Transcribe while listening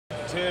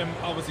Tim,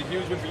 obviously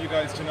huge win for you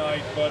guys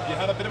tonight, but you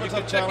had a bit of a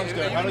tough challenge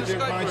there. How did you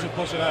manage to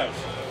push it out?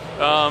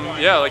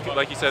 Yeah,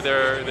 like you said,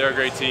 they're a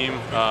great team.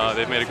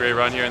 They've made a great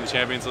run here in the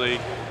Champions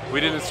League. We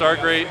didn't start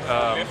great.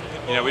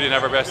 We didn't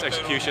have our best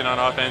execution on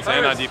offense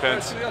and on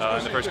defense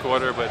in the first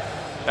quarter, but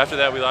after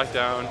that we locked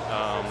down.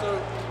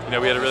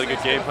 We had a really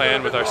good game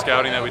plan with our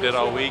scouting that we did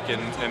all week,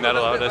 and that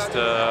allowed us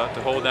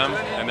to hold them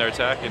and their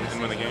attack and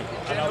win the game.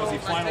 And obviously,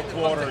 final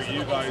quarter,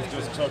 you guys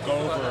just took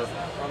over.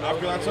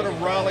 After that sort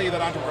of rally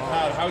that Antwerp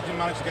had, how did you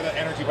manage to get that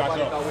energy back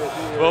up?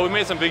 Well, we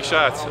made some big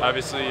shots.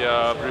 Obviously,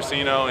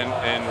 Brusino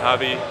and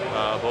Javi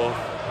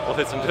both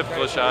hit some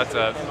difficult shots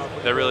that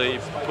really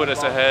put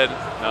us ahead.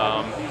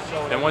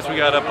 And once we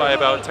got up by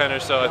about 10 or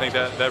so, I think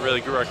that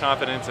really grew our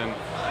confidence, and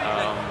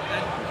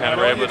we kind of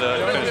were able to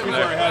finish from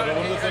there. But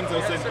one of the things I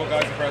was saying to the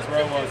guys in the press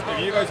row was, if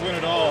you guys win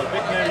it all,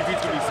 big Tenerife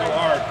beats going to be so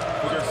hard,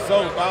 but they're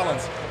so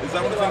balanced. Is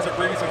that one of the things that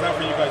really stands out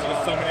for you guys?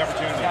 There's so many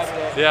opportunities.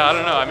 Yeah, I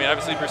don't know. I mean,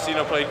 obviously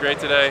Brusino played great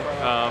today.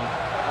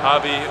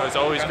 Javi was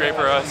always great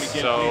for us,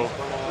 so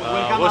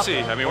we'll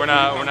see. I mean, we're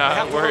not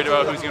worried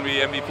about who's going to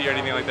be MVP or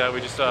anything like that. We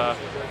just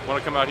want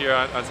to come out here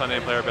on Sunday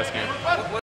and play our best game.